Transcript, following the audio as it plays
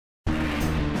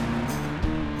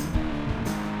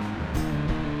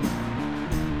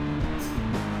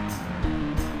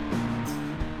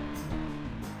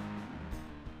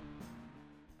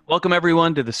Welcome,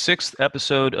 everyone, to the sixth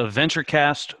episode of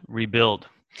VentureCast Rebuild.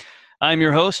 I'm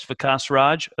your host, Vikas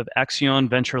Raj of Axion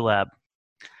Venture Lab.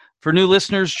 For new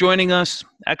listeners joining us,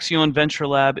 Axion Venture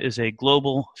Lab is a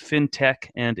global fintech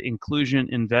and inclusion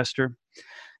investor.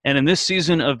 And in this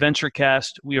season of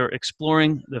VentureCast, we are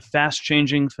exploring the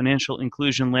fast-changing financial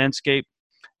inclusion landscape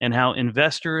and how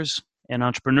investors and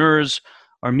entrepreneurs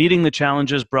are meeting the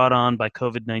challenges brought on by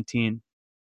COVID-19.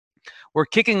 We're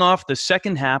kicking off the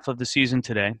second half of the season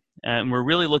today, and we're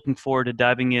really looking forward to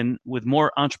diving in with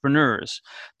more entrepreneurs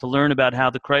to learn about how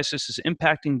the crisis is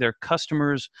impacting their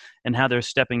customers and how they're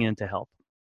stepping in to help.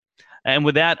 And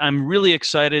with that, I'm really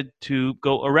excited to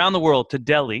go around the world to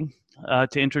Delhi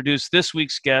to introduce this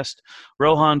week's guest,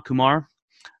 Rohan Kumar.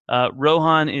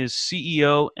 Rohan is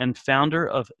CEO and founder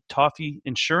of Toffee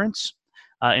Insurance,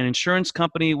 an insurance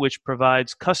company which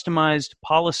provides customized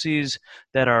policies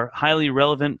that are highly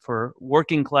relevant for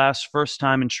working-class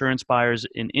first-time insurance buyers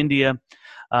in India.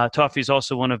 Toffee is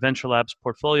also one of Venture Lab's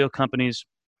portfolio companies.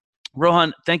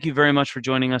 Rohan, thank you very much for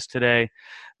joining us today.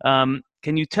 Can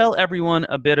you tell everyone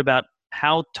a bit about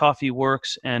how Toffee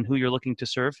works and who you're looking to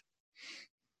serve?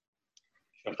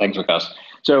 Sure. Thanks, Vikas.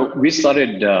 So we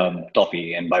started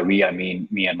Toffee, and by we, I mean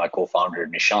me and my co-founder,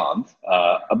 Nishant,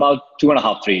 about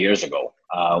 2.5, 3 years ago.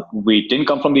 We didn't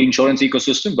come from the insurance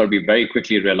ecosystem, but we very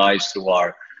quickly realized through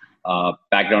our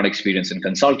background experience in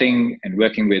consulting and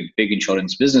working with big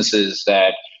insurance businesses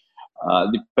that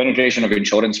the penetration of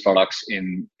insurance products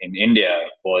in India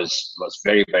was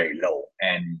very, very low.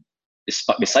 And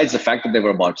besides the fact that there were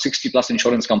about 60 plus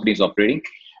insurance companies operating,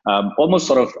 almost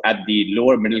sort of at the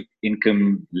lower middle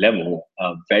income level,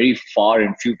 very far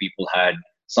and few people had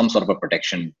some sort of a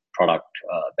protection product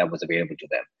that was available to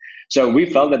them. So we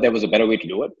felt that there was a better way to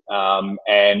do it.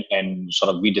 And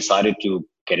sort of we decided to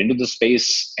get into the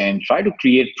space and try to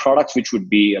create products which would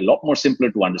be a lot more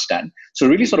simpler to understand. So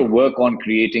really sort of work on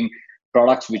creating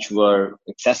products which were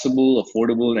accessible,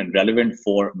 affordable, and relevant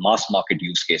for mass market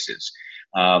use cases.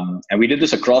 And we did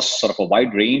this across sort of a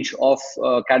wide range of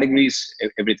categories,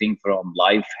 everything from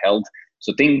life, health.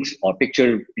 So things or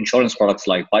picture insurance products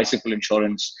like bicycle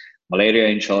insurance, malaria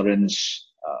insurance,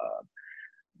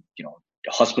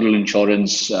 hospital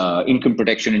insurance, income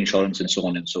protection insurance, and so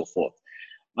on and so forth.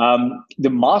 The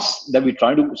mass that we're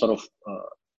trying to sort of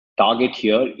target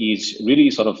here is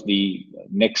really sort of the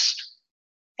next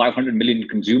 500 million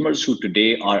consumers who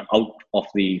today are out of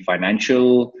the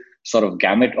financial sort of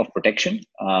gamut of protection.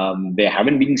 They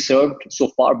haven't been served so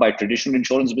far by traditional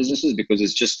insurance businesses because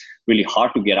it's just really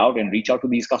hard to get out and reach out to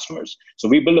these customers. So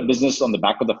we build a business on the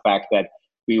back of the fact that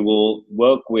we will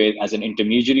work with as an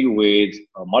intermediary with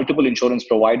multiple insurance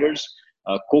providers,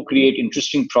 co-create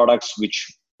interesting products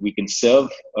which we can serve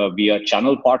via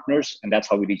channel partners, and that's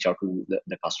how we reach out to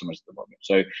the customers at the moment.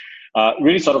 So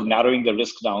really sort of narrowing the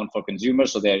risk down for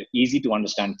consumers so they're easy to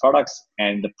understand products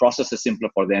and the process is simpler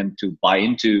for them to buy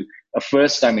into a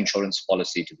first-time insurance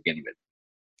policy to begin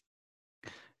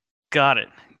with. Got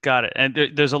it. And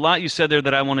there's a lot you said there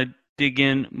that I want to dig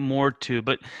in more to,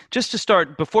 but just to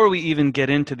start, before we even get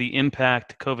into the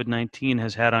impact COVID-19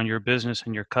 has had on your business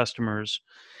and your customers,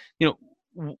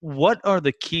 what are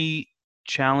the key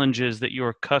challenges that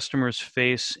your customers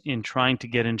face in trying to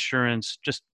get insurance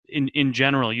just in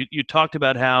general? You talked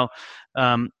about how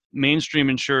mainstream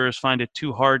insurers find it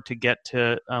too hard to get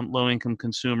to low-income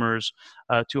consumers,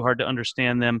 too hard to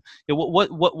understand them.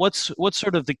 What's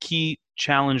sort of the key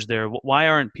challenge there? Why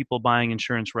aren't people buying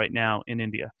insurance right now in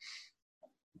India?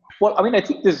 Well, I mean, I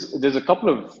think there's a couple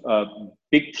of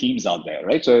big themes out there,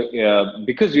 right? So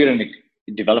because we're in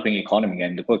a developing economy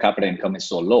and the per capita income is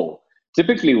so low,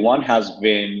 typically one has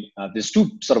been, there's two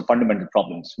sort of fundamental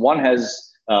problems. One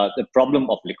has the problem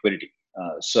of liquidity.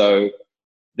 So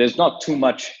there's not too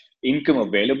much income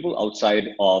available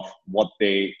outside of what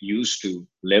they use to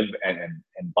live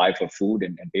and buy for food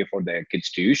and pay for their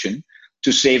kids' tuition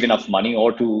to save enough money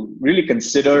or to really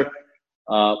consider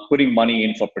putting money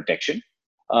in for protection.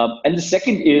 And the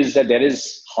second is that there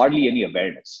is hardly any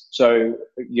awareness. So,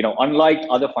 unlike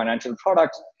other financial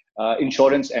products,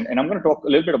 insurance, and I'm going to talk a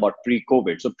little bit about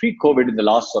pre-COVID. So pre-COVID, in the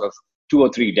last sort of 2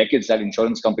 or 3 decades that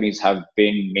insurance companies have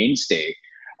been mainstay,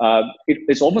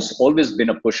 it's almost always been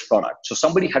a push product. So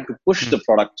somebody had to push the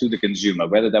product to the consumer,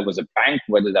 whether that was a bank,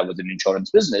 whether that was an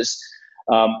insurance business.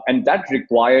 And that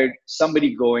required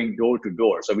somebody going door to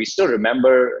door. So we still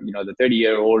remember, the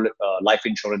 30-year-old life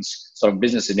insurance sort of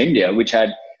business in India, which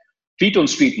had feet on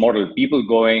street model, people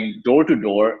going door to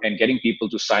door and getting people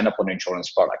to sign up on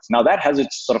insurance products. Now that has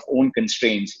its sort of own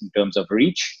constraints in terms of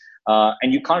reach,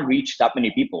 and you can't reach that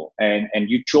many people. And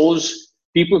you chose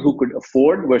people who could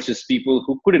afford versus people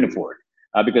who couldn't afford.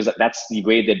 because that's the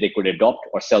way that they could adopt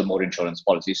or sell more insurance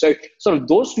policies. So sort of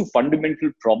those two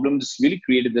fundamental problems really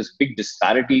created this big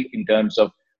disparity in terms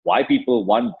of why people,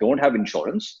 one, don't have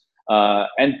insurance,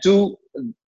 and two,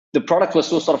 the product was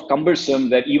so sort of cumbersome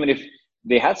that even if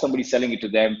they had somebody selling it to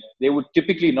them, they would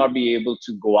typically not be able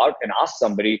to go out and ask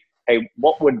somebody, hey,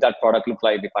 what would that product look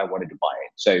like if I wanted to buy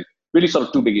it? So really sort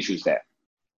of two big issues there.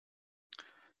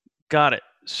 Got it.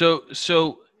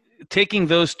 So taking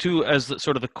those two as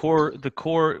sort of the core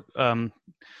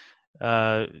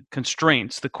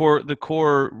constraints, the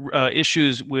core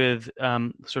issues with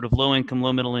sort of low income,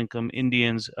 low middle income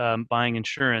Indians buying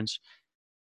insurance.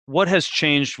 What has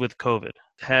changed with COVID?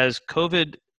 Has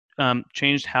COVID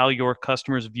changed how your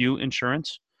customers view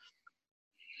insurance?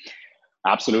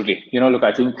 Absolutely. Look,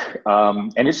 I think,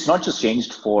 and it's not just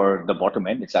changed for the bottom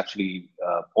end, it's actually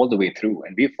all the way through.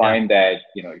 And we find that,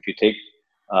 if you take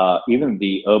even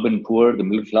the urban poor, the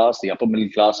middle class, the upper middle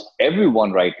class,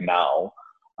 everyone right now,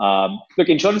 look,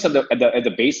 insurance at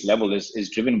the base level is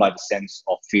driven by the sense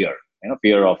of fear,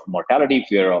 fear of mortality,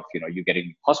 fear of, you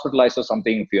getting hospitalized or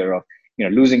something, fear of,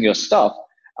 losing your stuff.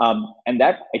 And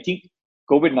that, I think,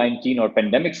 COVID-19 or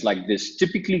pandemics like this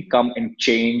typically come and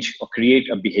change or create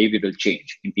a behavioral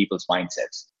change in people's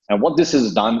mindsets. And what this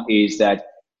has done is that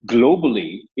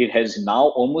globally, it has now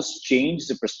almost changed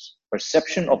the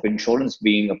perception of insurance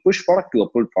being a push product to a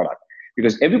pull product,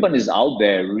 because everyone is out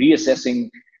there reassessing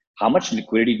how much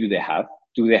liquidity do they have?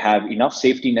 Do they have enough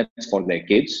safety nets for their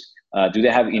kids? Do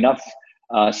they have enough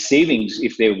savings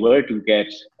if they were to get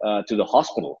to the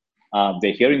hospital?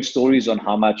 They're hearing stories on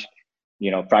how much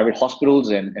private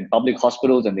hospitals and public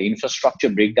hospitals and the infrastructure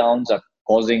breakdowns are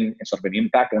causing sort of an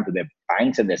impact onto their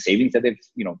banks and their savings that they've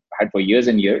had for years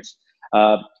and years.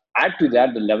 Add to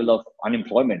that the level of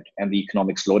unemployment and the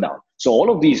economic slowdown. So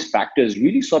all of these factors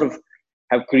really sort of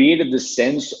have created this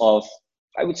sense of,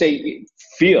 I would say,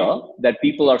 fear that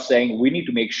people are saying we need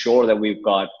to make sure that we've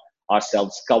got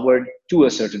ourselves covered to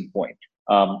a certain point.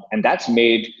 And that's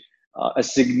made a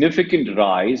significant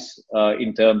rise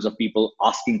in terms of people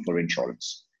asking for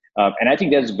insurance. And I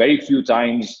think there's very few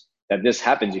times that this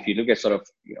happens. If you look at sort of,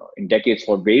 in decades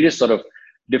for various sort of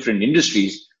different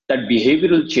industries, that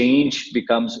behavioral change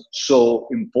becomes so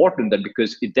important that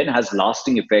because it then has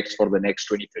lasting effects for the next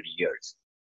 20, 30 years.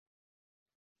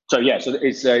 So yeah, so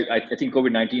it's I think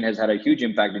COVID-19 has had a huge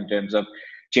impact in terms of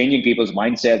changing people's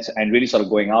mindsets and really sort of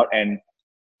going out and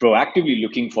proactively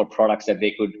looking for products that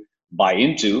they could buy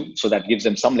into, so that gives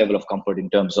them some level of comfort in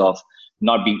terms of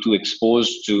not being too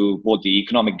exposed to both the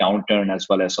economic downturn as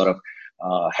well as sort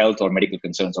of health or medical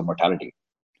concerns or mortality.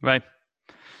 Right.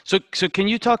 So can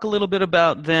you talk a little bit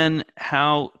about then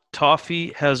how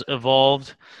Toffee has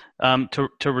evolved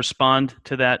to respond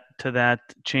to that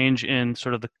change in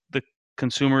sort of the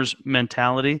consumer's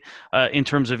mentality in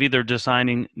terms of either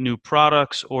designing new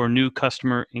products or new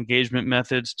customer engagement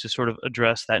methods to sort of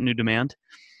address that new demand?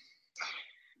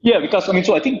 Yeah, because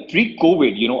so I think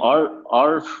pre-COVID,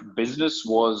 our business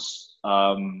was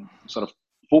sort of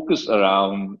focused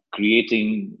around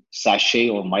creating sachet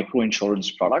or micro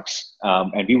insurance products,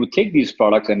 and we would take these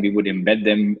products and we would embed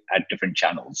them at different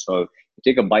channels. So you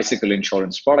take a bicycle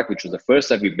insurance product, which was the first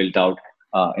that we built out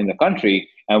in the country,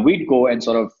 and we'd go and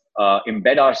sort of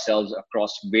embed ourselves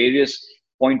across various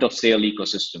point of sale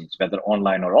ecosystems, whether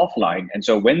online or offline. And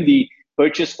so when the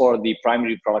purchase for the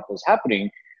primary product was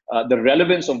happening, the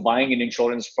relevance of buying an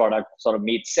insurance product sort of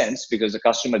made sense because the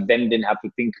customer then didn't have to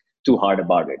think too hard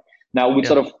about it. Now with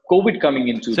sort of COVID coming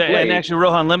into play. And actually,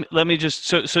 Rohan, let me just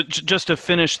just to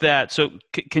finish that. So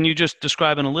can you just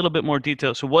describe in a little bit more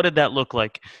detail? So what did that look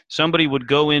like? Somebody would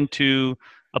go into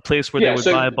a place where they would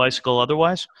buy a bicycle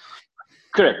otherwise?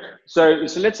 Correct. So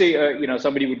let's say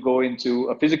somebody would go into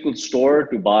a physical store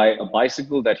to buy a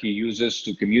bicycle that he uses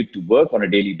to commute to work on a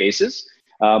daily basis.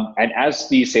 And as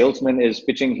the salesman is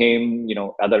pitching him,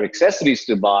 other accessories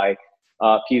to buy,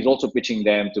 he's also pitching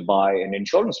them to buy an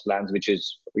insurance plan, which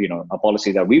is, a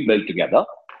policy that we built together.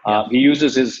 He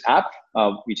uses his app,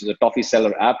 which is a Toffee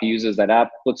Seller app. He uses that app,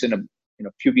 puts in a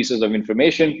few pieces of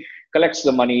information, collects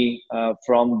the money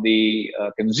from the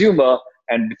consumer,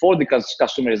 and before the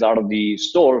customer is out of the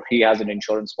store, he has an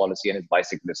insurance policy and his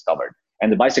bicycle is covered. And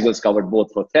the bicycle is covered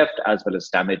both for theft as well as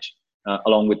damage,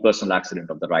 along with personal accident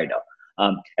of the rider.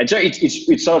 And so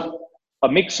it's sort of a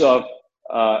mix of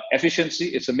efficiency.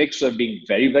 It's a mix of being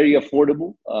very, very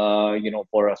affordable.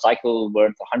 For a cycle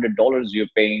worth $100, you're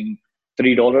paying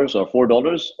 $3 or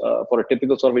 $4 for a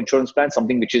typical sort of insurance plan,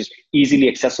 something which is easily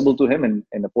accessible to him and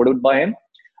affordable by him.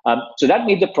 So that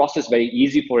made the process very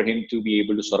easy for him to be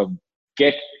able to sort of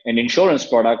get an insurance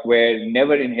product where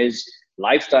never in his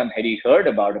lifetime had he heard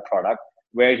about a product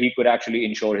where he could actually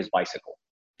insure his bicycle.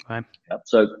 Right. Yeah.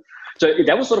 So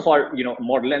that was sort of our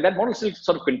model, and that model still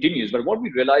sort of continues. But what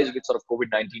we realized with sort of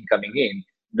COVID-19 coming in,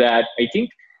 that I think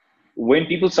when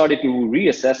people started to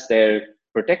reassess their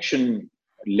protection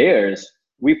layers,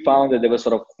 we found that there were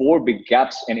sort of four big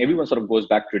gaps, and everyone sort of goes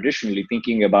back traditionally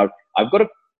thinking about, I've got to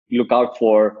look out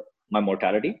for my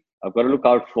mortality, I've got to look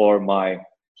out for my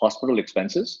hospital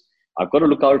expenses, I've got to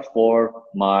look out for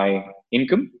my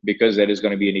income because there is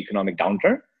going to be an economic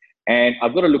downturn, and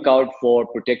I've got to look out for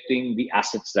protecting the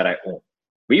assets that I own.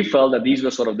 We felt that these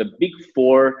were sort of the big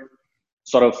four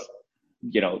sort of,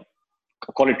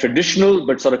 call it traditional,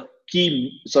 but sort of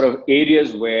key sort of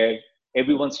areas where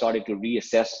everyone started to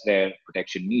reassess their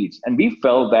protection needs. And we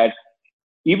felt that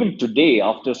even today,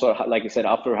 after sort of, like I said,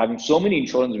 after having so many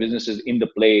insurance businesses in the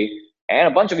play and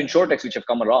a bunch of insurtechs which have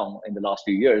come along in the last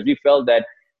few years, we felt that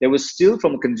there was still,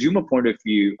 from a consumer point of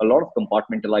view, a lot of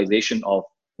compartmentalization of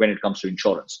when it comes to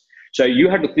insurance. So you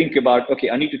had to think about, okay,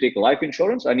 I need to take life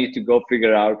insurance. I need to go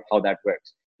figure out how that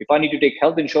works. If I need to take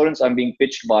health insurance, I'm being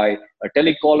pitched by a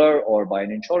telecaller or by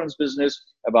an insurance business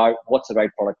about what's the right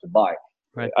product to buy.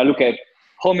 Right. I look at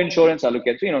home insurance, I look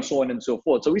at, so on and so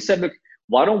forth. So we said, look,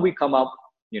 why don't we come up,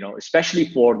 especially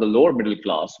for the lower middle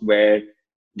class where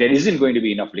there isn't going to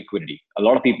be enough liquidity. A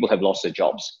lot of people have lost their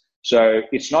jobs. So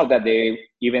it's not that they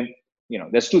even,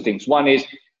 there's two things. One is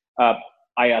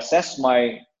I assess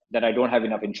that I don't have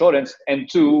enough insurance. And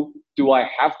two, do I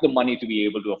have the money to be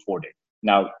able to afford it?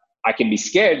 Now, I can be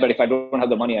scared, but if I don't have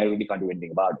the money, I really can't do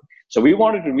anything about it. So we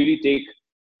wanted to really take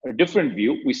a different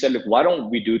view. We said, look, why don't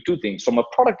we do two things? From a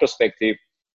product perspective,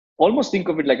 almost think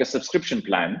of it like a subscription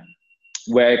plan,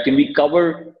 where can we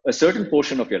cover a certain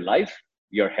portion of your life,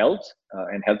 your health,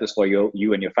 and health is for you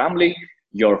and your family,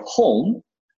 your home,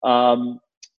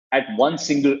 as one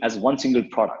single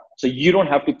product. So you don't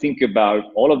have to think about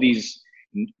all of these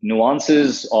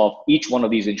nuances of each one of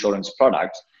these insurance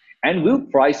products, and we'll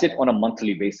price it on a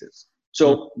monthly basis.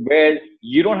 So where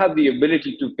you don't have the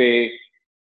ability to pay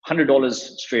 $100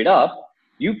 straight up,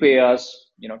 you pay us,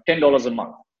 $10 a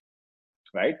month,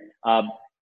 right?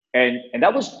 And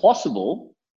that was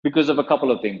possible because of a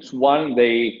couple of things. One,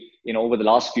 over the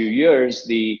last few years,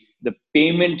 the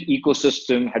payment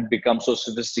ecosystem had become so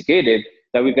sophisticated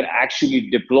that we could actually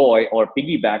deploy or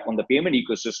piggyback on the payment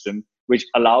ecosystem, which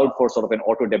allowed for sort of an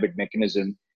auto debit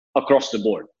mechanism across the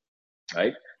board,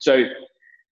 right? So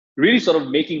really sort of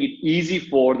making it easy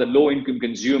for the low income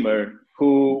consumer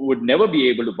who would never be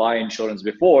able to buy insurance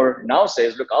before, now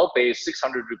says, look, I'll pay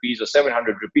 600 rupees or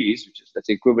 700 rupees, which is that's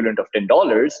the equivalent of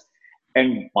 $10,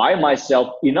 and buy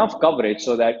myself enough coverage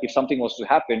so that if something was to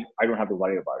happen, I don't have to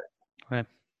worry about it. Right.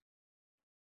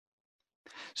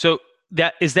 So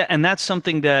that's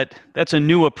something that's a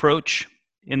new approach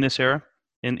in this era,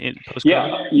 in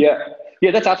post-COVID?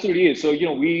 Yeah, that's absolutely it. So,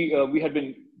 we had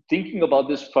been thinking about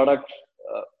this product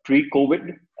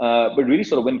pre-COVID, but really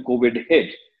sort of when COVID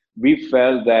hit, we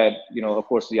felt that, of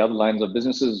course, the other lines of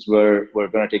businesses were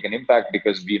going to take an impact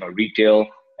because, retail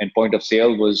and point of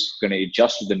sale was going to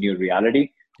adjust to the new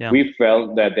reality. Yeah. We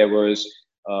felt that there was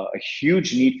a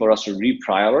huge need for us to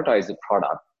reprioritize the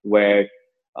product where,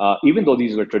 even though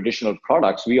these were traditional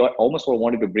products, we almost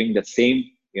wanted to bring that same,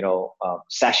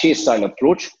 sachet style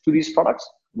approach to these products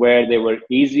where they were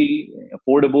easy,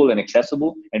 affordable, and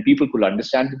accessible, and people could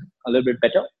understand a little bit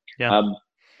better. Yeah.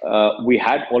 We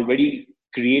had already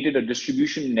created a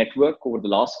distribution network over the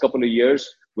last couple of years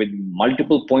with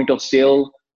multiple point of sale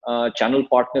channel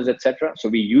partners, etc. So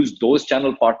we use those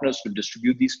channel partners to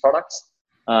distribute these products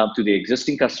to the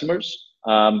existing customers.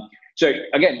 So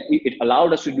again, it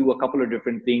allowed us to do a couple of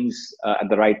different things at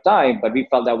the right time, but we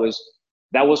felt that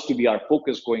was to be our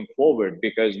focus going forward,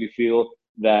 because we feel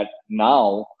that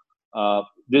now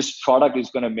this product is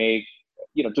going to make,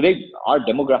 today our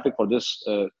demographic for this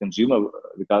consumer,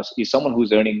 because is someone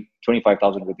who's earning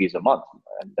 25,000 rupees a month,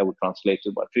 and that would translate to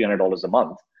about $300 a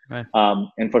month. Right.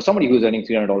 And for somebody who's earning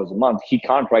 $300 a month, he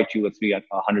can't write you a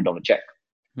 $100 check.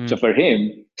 So for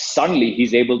him, suddenly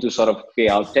he's able to sort of pay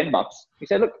out $10. He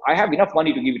said, look, I have enough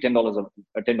money to give you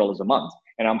 $10 a month,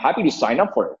 and I'm happy to sign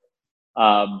up for it.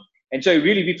 And so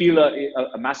really we feel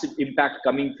a massive impact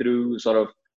coming through sort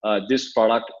of this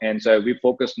product. And so we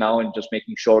focus now on just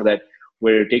making sure that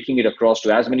we're taking it across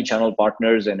to as many channel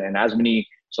partners and as many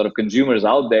sort of consumers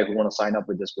out there who want to sign up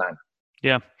with this plan.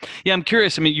 Yeah. I'm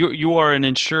curious. I mean, you are an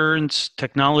insurance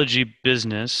technology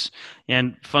business,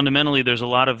 and fundamentally, there's a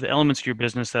lot of elements to your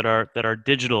business that are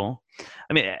digital.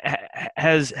 I mean,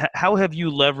 how have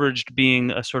you leveraged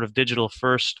being a sort of digital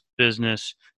first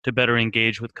business to better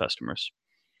engage with customers?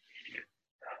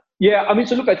 Yeah, I mean,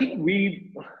 so look, I think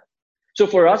so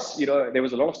for us, there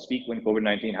was a lot of speak when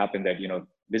COVID-19 happened that,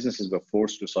 businesses were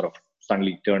forced to sort of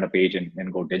suddenly turn a page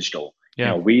and go digital.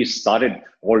 Yeah. We started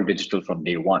all digital from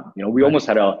day one. We Right. almost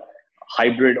had a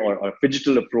hybrid or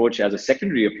phygital approach as a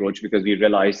secondary approach, because we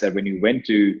realized that when you went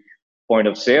to point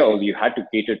of sale, you had to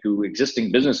cater to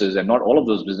existing businesses, and not all of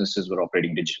those businesses were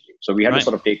operating digitally. So we had to Right.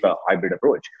 sort of take a hybrid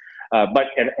approach. But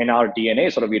in our DNA,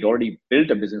 sort of, we'd already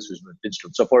built a business which was digital.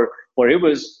 So for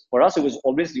us, it was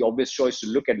always the obvious choice to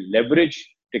look at leverage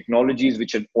technologies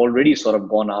which had already sort of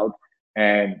gone out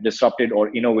and disrupted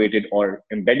or innovated or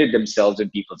embedded themselves in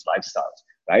people's lifestyles,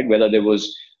 right? Whether there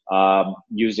was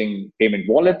using payment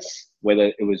wallets,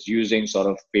 whether it was using sort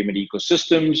of payment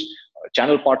ecosystems,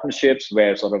 channel partnerships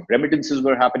where sort of remittances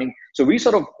were happening. So we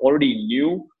sort of already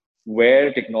knew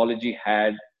where technology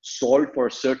had solved for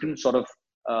certain sort of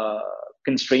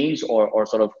constraints or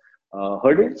sort of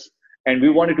hurdles. And we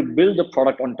wanted to build the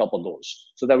product on top of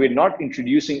those so that we're not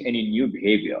introducing any new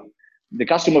behavior. The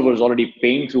customer was already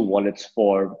paying through wallets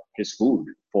for his food,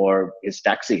 for his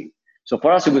taxi. So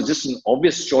for us, it was just an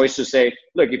obvious choice to say,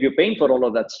 look, if you're paying for all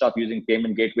of that stuff using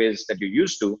payment gateways that you're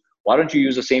used to, why don't you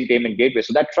use the same payment gateway?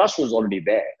 So that trust was already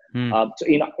there. So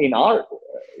in our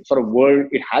sort of world,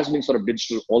 it has been sort of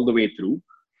digital all the way through.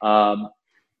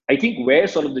 I think where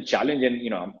sort of the challenge,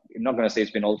 and I'm not going to say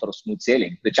it's been all sort of smooth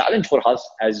sailing. The challenge for us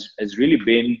has really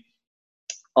been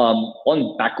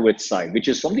on backwards side, which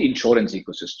is from the insurance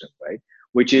ecosystem, right?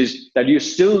 Which is that you're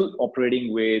still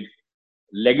operating with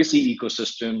legacy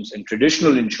ecosystems and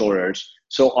traditional insurers.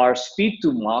 So our speed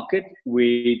to market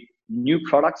with new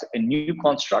products and new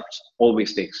constructs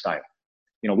always takes time.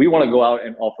 We want to go out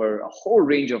and offer a whole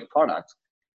range of products,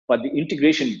 but the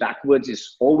integration backwards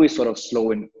is always sort of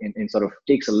slow and sort of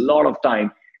takes a lot of time.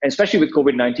 And especially with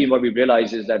COVID-19, what we've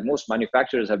realized is that most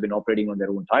manufacturers have been operating on their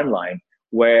own timeline,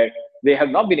 where they have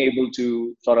not been able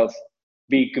to sort of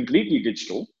be completely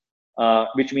digital,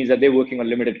 which means that they're working on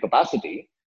limited capacity,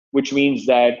 which means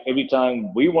that every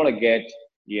time we want to get,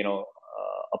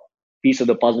 a piece of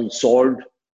the puzzle solved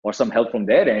or some help from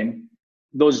their end,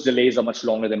 those delays are much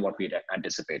longer than what we had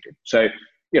anticipated. So,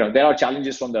 there are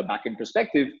challenges from the back end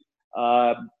perspective.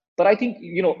 But I think,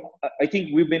 I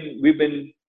think we've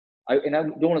been, and I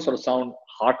don't want to sort of sound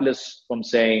heartless from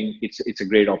saying it's a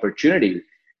great opportunity.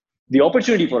 The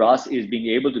opportunity for us is being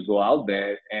able to go out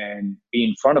there and be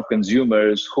in front of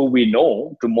consumers who we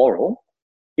know tomorrow,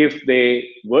 if they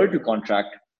were to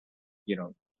contract,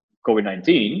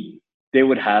 COVID-19, they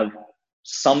would have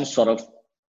some sort of,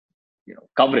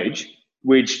 coverage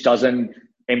which doesn't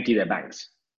empty their banks.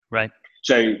 Right.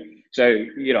 So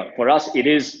for us, it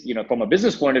is, from a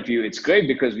business point of view, it's great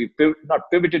because we've not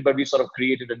pivoted, but we sort of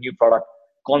created a new product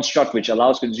construct which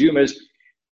allows consumers.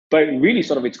 But really,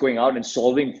 sort of, it's going out and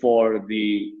solving for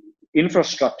the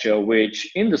infrastructure, which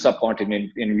in the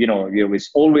subcontinent, it's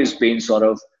always been sort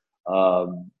of,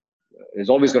 is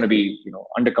always going to be,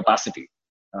 under capacity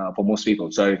for most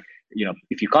people. So,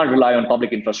 if you can't rely on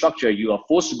public infrastructure, you are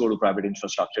forced to go to private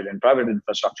infrastructure, and private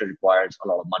infrastructure requires a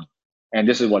lot of money. And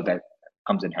this is what that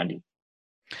comes in handy.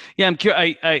 Yeah, I'm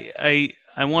curious.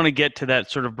 I want to get to that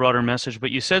sort of broader message,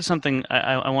 but you said something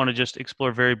I want to just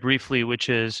explore very briefly, which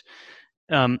is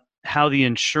how the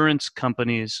insurance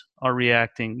companies are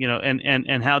reacting,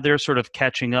 and how they're sort of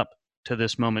catching up to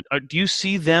this moment. Do you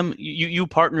see them? You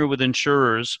partner with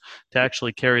insurers to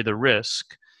actually carry the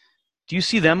risk. Do you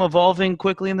see them evolving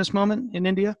quickly in this moment in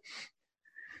India?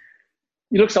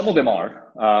 Look, some of them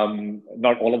are,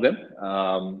 not all of them.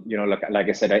 Like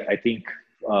I said, I think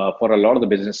for a lot of the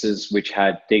businesses which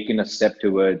had taken a step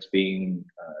towards being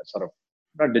sort of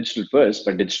not digital first,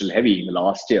 but digital heavy in the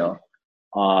last year,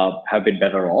 have been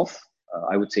better off.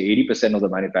 I would say 80% of the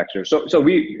manufacturers. So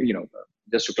we,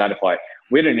 just to clarify,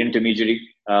 we're an intermediary.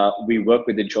 We work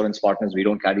with insurance partners. We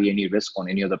don't carry any risk on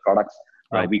any of the products.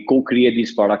 Right. We co-create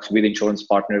these products with insurance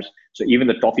partners. So even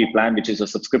the Toffee plan, which is a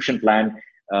subscription plan,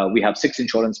 we have 6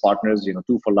 insurance partners,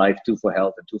 2 for life, 2 for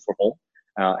health, and 2 for home.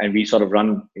 And we sort of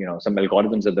run, some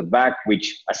algorithms at the back,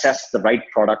 which assess the right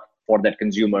product for that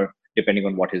consumer, depending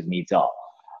on what his needs are.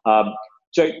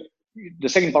 So the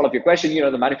second part of your question,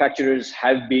 the manufacturers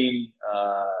have been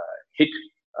hit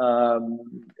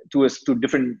to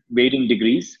different varying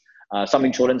degrees. Some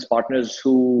insurance partners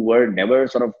who were never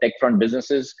sort of tech front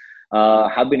businesses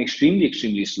have been extremely,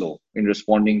 extremely slow in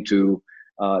responding to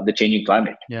the changing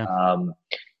climate. Yeah.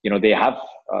 They have,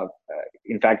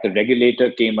 in fact, the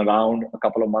regulator came around a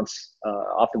couple of months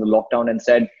after the lockdown and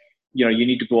said, you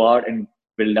need to go out and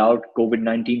build out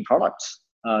COVID-19 products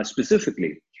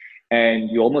specifically. And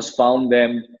you almost found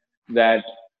them that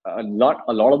not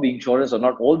a lot of the insurers, or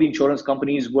not all the insurance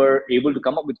companies, were able to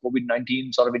come up with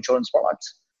COVID-19 sort of insurance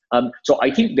products. So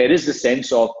I think there is the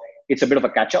sense of it's a bit of a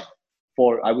catch up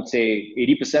for, I would say,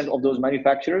 80% of those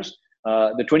manufacturers.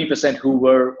 the 20% who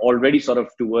were already sort of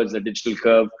towards the digital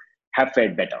curve have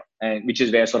fared better, and which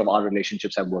is where sort of our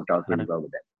relationships have worked out really well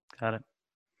with them. Got it.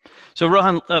 So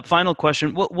Rohan, final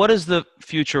question: what does the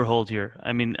future hold here?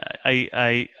 I mean,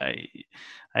 I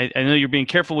know you're being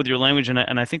careful with your language, and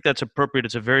I think that's appropriate.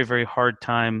 It's a very, very hard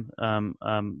time,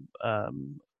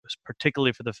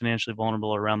 particularly for the financially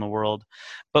vulnerable around the world.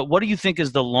 But what do you think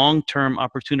is the long-term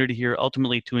opportunity here,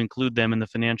 ultimately, to include them in the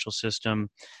financial system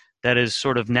that is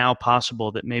sort of now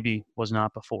possible that maybe was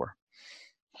not before?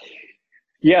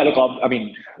 Yeah, look, I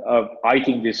mean, I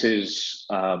think this is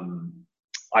a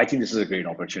great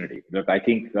opportunity. Look, I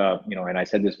think and I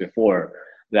said this before,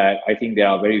 that I think there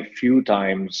are very few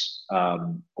times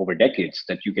over decades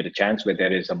that you get a chance where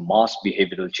there is a mass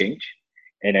behavioral change,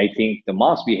 and I think the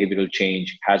mass behavioral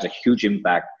change has a huge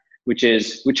impact, which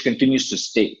continues to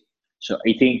stay. So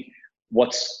I think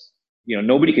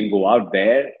nobody can go out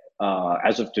there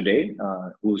as of today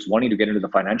who's wanting to get into the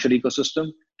financial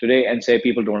ecosystem today and say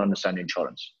people don't understand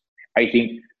insurance. I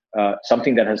think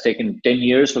something that has taken 10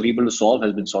 years for people to solve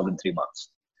has been solved in 3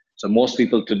 months. So most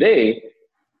people today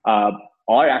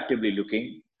are actively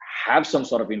looking, have some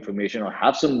sort of information or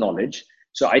have some knowledge.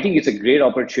 So I think it's a great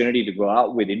opportunity to go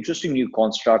out with interesting new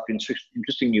construct,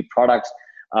 interesting new products,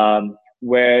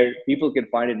 where people can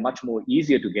find it much more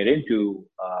easier to get into,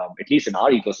 at least in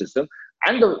our ecosystem,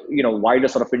 and the wider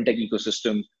sort of fintech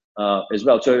ecosystem as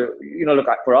well. So look,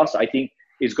 for us, I think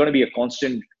it's going to be a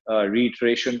constant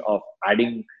reiteration of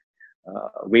adding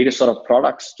various sort of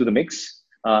products to the mix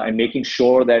and making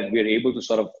sure that we're able to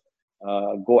sort of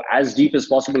go as deep as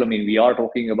possible. I mean, we are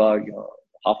talking about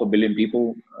 500 million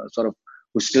people sort of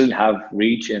who still have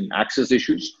reach and access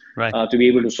issues, right, to be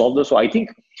able to solve those. So I think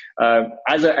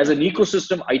as an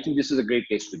ecosystem, I think this is a great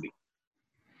place to be.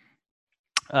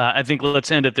 I think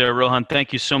let's end it there. Rohan,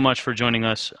 thank you so much for joining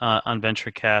us on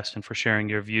VentureCast and for sharing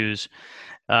your views.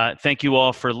 Thank you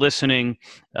all for listening.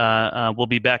 We'll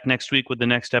be back next week with the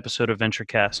next episode of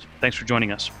VentureCast. Thanks for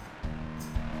joining us.